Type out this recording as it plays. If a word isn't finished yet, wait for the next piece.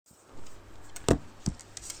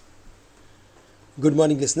Good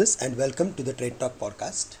morning, listeners, and welcome to the Trade Talk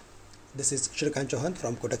podcast. This is Shrikant Chouhan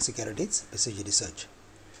from Kotak Securities, BCG Research.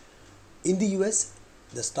 In the US,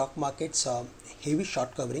 the stock market saw heavy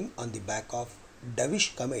short covering on the back of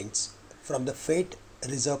dovish comments from the Fed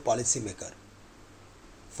Reserve policymaker.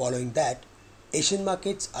 Following that, Asian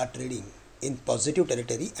markets are trading in positive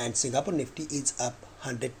territory and Singapore Nifty is up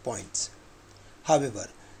 100 points. However,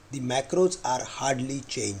 the macros are hardly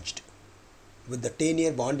changed, with the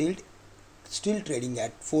 10-year bond yield still trading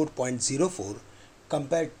at 4.04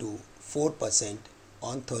 compared to 4%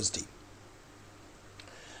 on Thursday.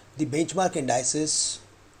 The benchmark indices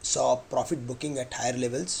saw profit booking at higher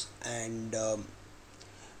levels and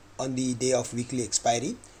on the day of weekly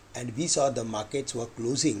expiry, and we saw the markets were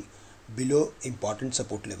closing below important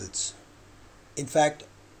support levels. In fact,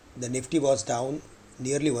 the Nifty was down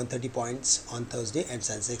nearly 130 points on Thursday and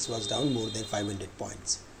Sensex was down more than 500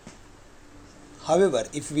 points. However,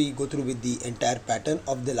 if we go through with the entire pattern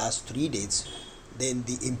of the last 3 days, then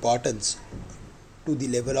the importance to the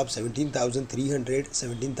level of 17,300,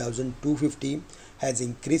 17,250 has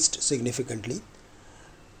increased significantly,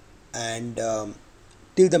 and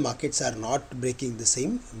till the markets are not breaking the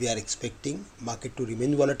same, we are expecting market to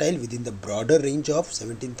remain volatile within the broader range of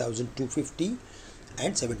 17,250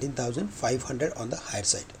 and 17,500 on the higher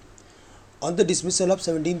side. On the dismissal of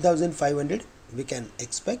 17,500, we can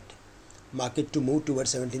expect market to move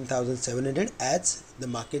towards 17,700 as the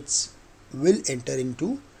markets will enter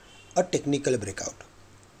into a technical breakout.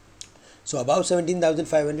 So above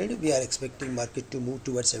 17,500 we are expecting market to move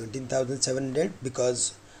towards 17,700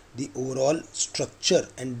 because the overall structure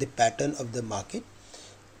and the pattern of the market.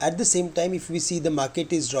 At the same time, if we see the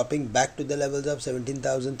market is dropping back to the levels of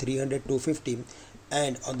 17,300, 250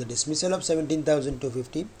 and on the dismissal of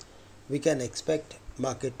 17,250, we can expect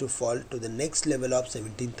market to fall to the next level of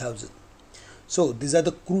 17,000. So these are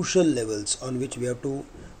the crucial levels on which we have to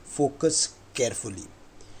focus carefully.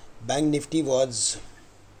 Bank Nifty was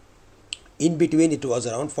in between, it was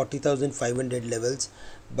around 40,500 levels,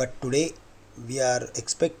 but today we are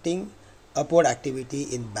expecting upward activity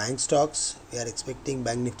in bank stocks. We are expecting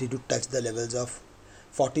Bank Nifty to touch the levels of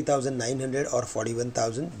 40,900 or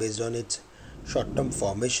 41,000 based on its short-term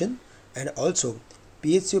formation, and also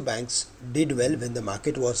PSU banks did well when the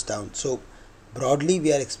market was down. So broadly,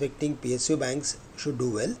 we are expecting PSU banks should do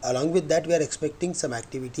well. Along with that, we are expecting some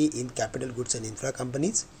activity in capital goods and infra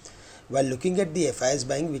companies. While looking at the FIS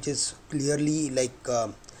bank, which is clearly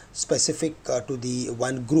specific to the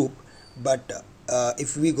one group, but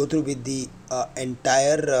if we go through with the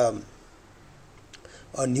entire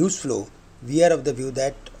news flow, we are of the view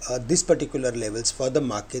that this particular levels for the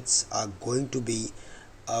markets are going to be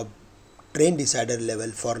a trend decider level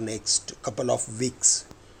for next couple of weeks.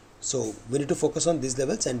 So we need to focus on these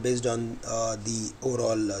levels, and based on the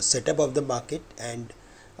overall setup of the market and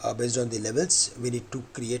based on the levels, we need to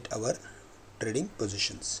create our trading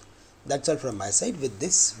positions. That's all from my side. With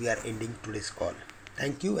this, we are ending today's call.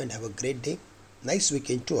 Thank you and have a great day. Nice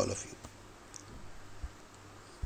weekend to all of you.